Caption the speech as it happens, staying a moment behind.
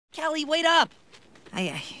Kelly, wait up!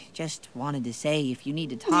 I just wanted to say if you need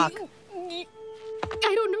to talk...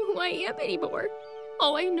 I don't know who I am anymore.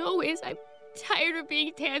 All I know is I'm tired of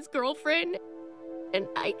being Tad's girlfriend, and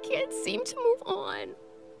I can't seem to move on.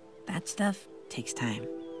 That stuff takes time.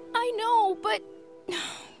 I know, but...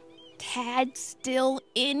 Tad's still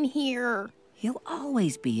in here. He'll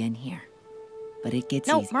always be in here. But it gets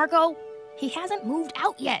No, easy. Marco, he hasn't moved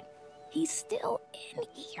out yet. He's still in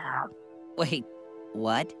here. Wait,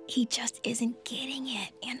 what? He just isn't getting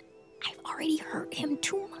it, and I've already hurt him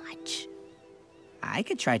too much. I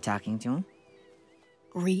could try talking to him.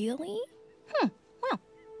 Really? Well,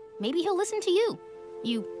 maybe he'll listen to you.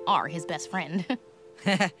 You are his best friend.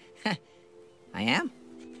 I am.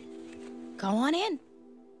 Go on in.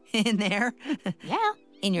 In there? Yeah.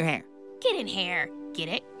 In your hair. Get in here. Get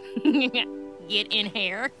it? Get in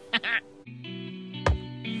here.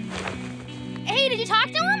 Hey, did you talk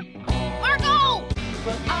to him? Marco!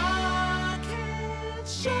 But I can't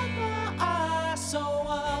shut my eyes, so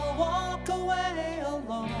I'll walk away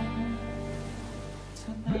alone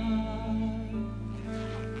tonight.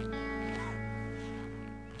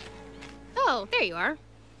 Oh, there you are.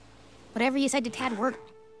 Whatever you said to Tad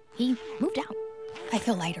worked. He moved out. I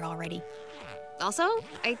feel lighter already. Also,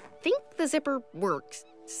 I think the zipper works.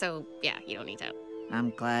 So, yeah, you don't need to.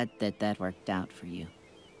 I'm glad that worked out for you.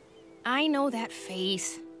 I know that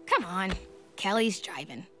face. Come on. Kelly's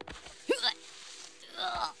driving.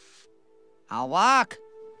 I'll walk.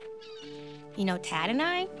 You know, Tad and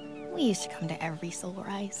I, we used to come to every Soul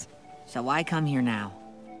Rise. So why come here now?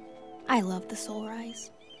 I love the Soul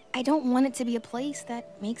Rise. I don't want it to be a place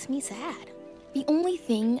that makes me sad. The only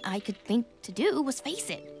thing I could think to do was face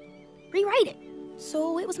it. Rewrite it.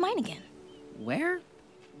 So it was mine again. Where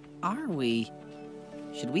are we?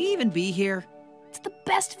 Should we even be here? It's the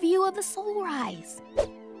best view of the Soul Rise.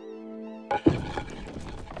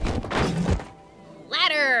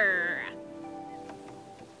 Ladder!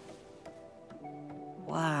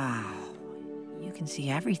 Wow. You can see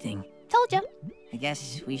everything. Told ya. I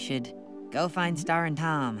guess we should go find Star and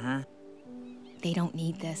Tom, huh? They don't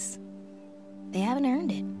need this. They haven't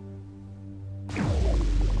earned it.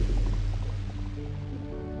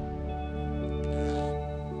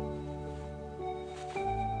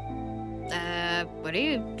 What are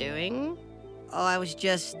you doing? Oh, I was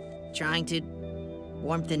just trying to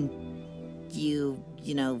warmth and you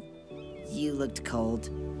know, you looked cold.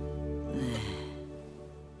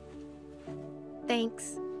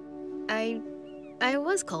 Thanks. I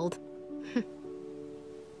was cold.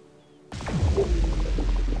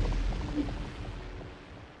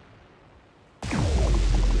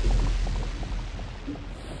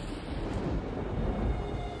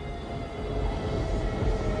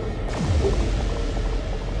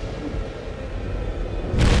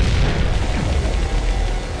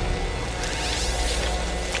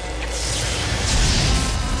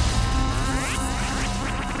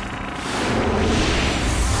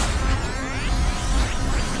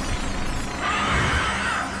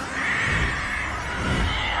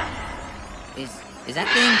 Is that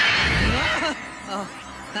thing? Oh,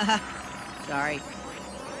 sorry.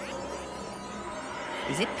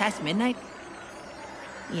 Is it past midnight?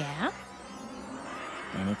 Yeah?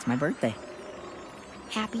 Then it's my birthday.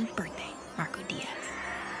 Happy birthday, Marco Diaz.